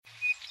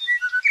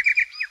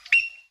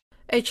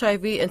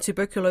HIV and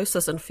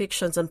tuberculosis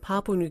infections in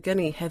Papua New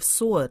Guinea have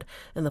soared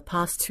in the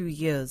past 2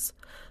 years.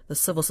 The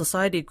civil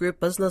society group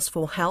Business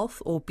for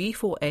Health, or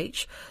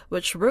B4H,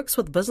 which works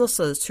with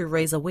businesses to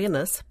raise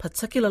awareness,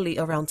 particularly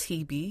around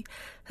TB,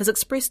 has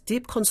expressed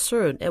deep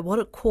concern at what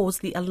it calls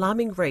the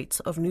alarming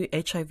rate of new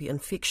HIV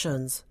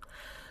infections.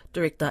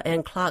 Director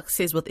Anne Clark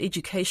says with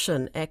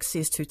education,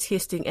 access to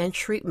testing and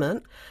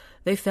treatment,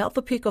 they felt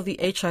the peak of the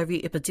HIV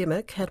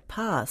epidemic had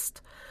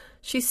passed.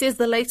 She says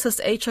the latest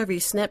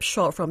HIV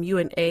snapshot from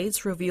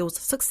UNAIDS reveals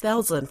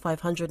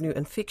 6,500 new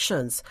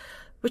infections,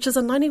 which is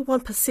a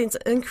 91%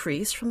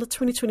 increase from the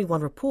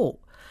 2021 report.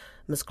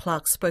 Ms.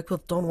 Clark spoke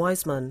with Don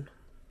Wiseman.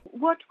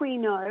 What we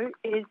know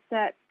is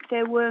that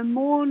there were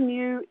more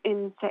new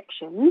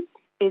infections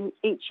in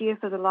each year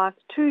for the last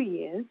 2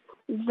 years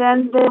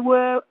than there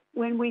were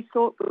when we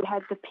thought we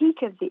had the peak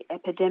of the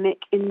epidemic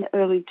in the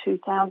early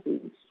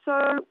 2000s.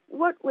 So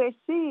what we're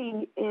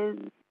seeing is,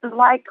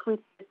 like with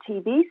the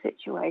TB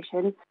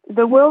situation,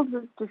 the world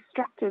was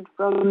distracted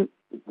from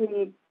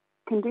the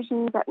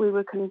conditions that we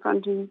were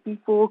confronting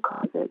before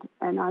COVID.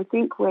 And I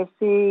think we're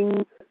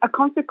seeing a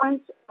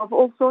consequence of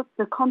all sorts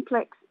of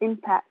complex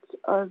impacts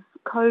of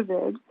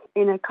COVID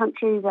in a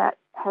country that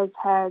has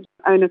had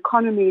an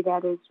economy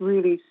that is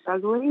really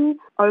struggling,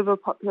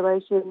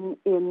 overpopulation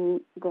in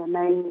the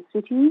main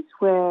cities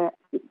where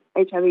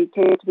HIV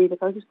tends to be the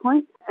focus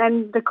point,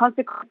 and the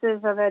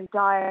consequences of a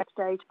dire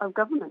state of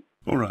government.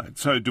 All right.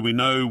 So do we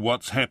know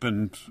what's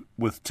happened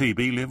with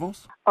TB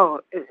levels? Oh,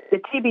 the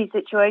TB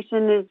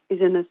situation is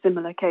in a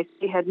similar case.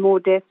 We had more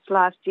deaths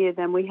last year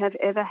than we have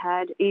ever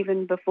had,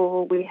 even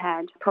before we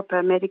had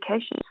proper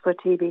medications for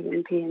TB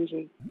and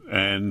PNG.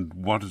 And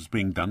what is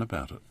being done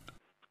about it?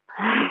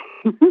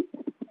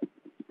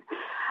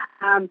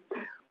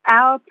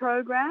 Our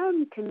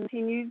program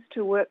continues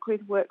to work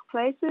with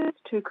workplaces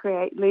to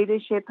create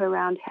leadership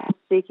around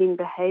health-seeking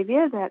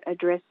behaviour that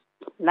address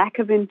lack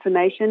of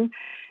information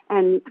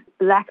and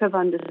lack of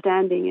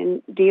understanding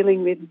in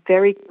dealing with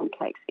very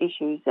complex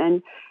issues.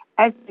 And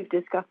as we've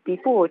discussed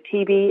before,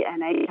 TB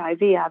and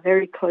HIV are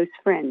very close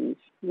friends.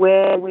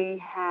 Where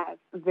we have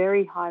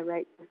very high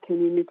rates of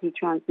community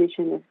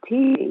transmission of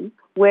TB,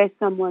 where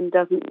someone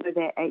doesn't know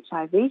their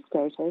HIV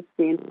status,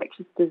 the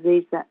infectious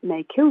disease that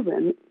may kill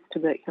them is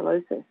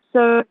tuberculosis.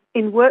 So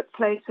in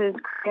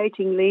workplaces,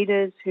 creating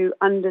leaders who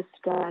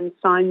understand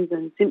signs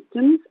and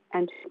symptoms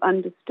and who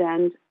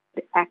understand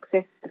the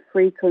access to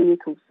free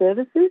clinical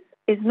services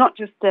is not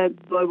just a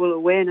global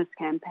awareness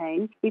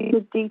campaign, it's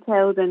a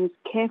detailed and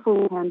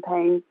careful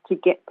campaign to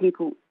get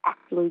people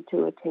actually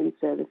to attend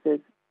services.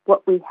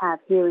 What we have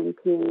here in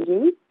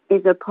PNG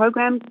is a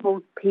program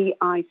called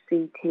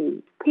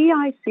PICT.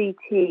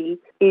 PICT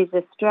is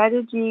a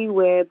strategy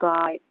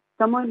whereby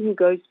someone who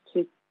goes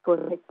for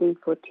testing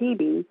for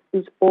TB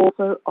is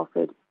also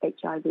offered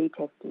HIV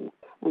testing,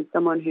 and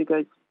someone who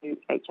goes to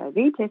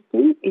HIV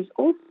testing is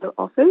also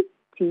offered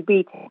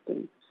TB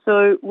testing.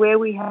 So where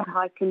we have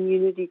high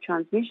community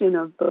transmission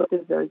of both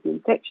of those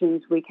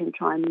infections, we can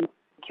try and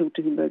kill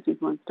two birds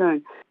with one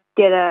stone.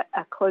 Get a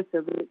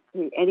closer look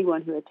to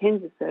anyone who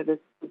attends a service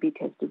to be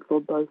tested for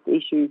both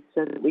issues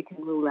so that we can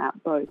rule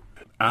out both.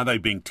 Are they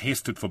being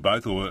tested for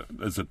both, or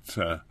is it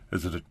a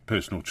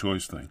personal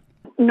choice thing?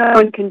 No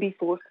one can be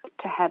forced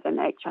to have an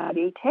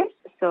HIV test,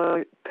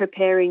 so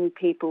preparing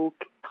people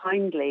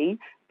kindly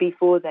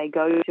before they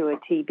go to a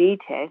TB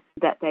test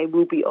that they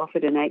will be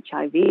offered an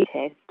HIV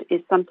test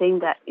is something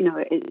that,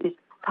 is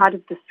part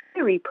of the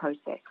screening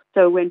process.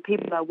 So when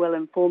people are well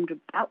informed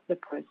about the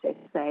process,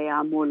 they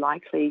are more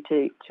likely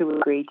to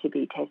agree to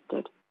be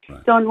tested.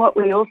 Right. So, and what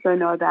we also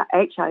know about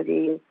HIV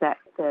is that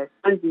the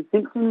signs and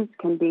symptoms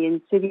can be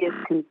insidious,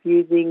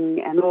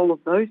 confusing, and all of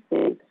those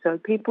things. So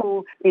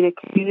people in a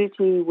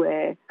community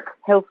where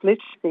health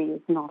literacy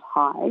is not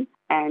high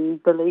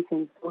and belief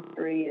in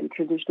sorcery and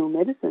traditional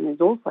medicine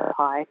is also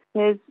high,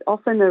 there's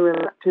often a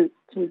reluctance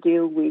to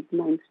deal with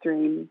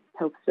mainstream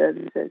health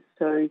services.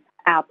 So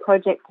our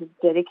project is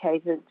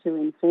dedicated to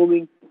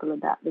informing people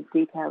about the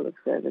detail of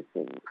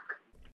services.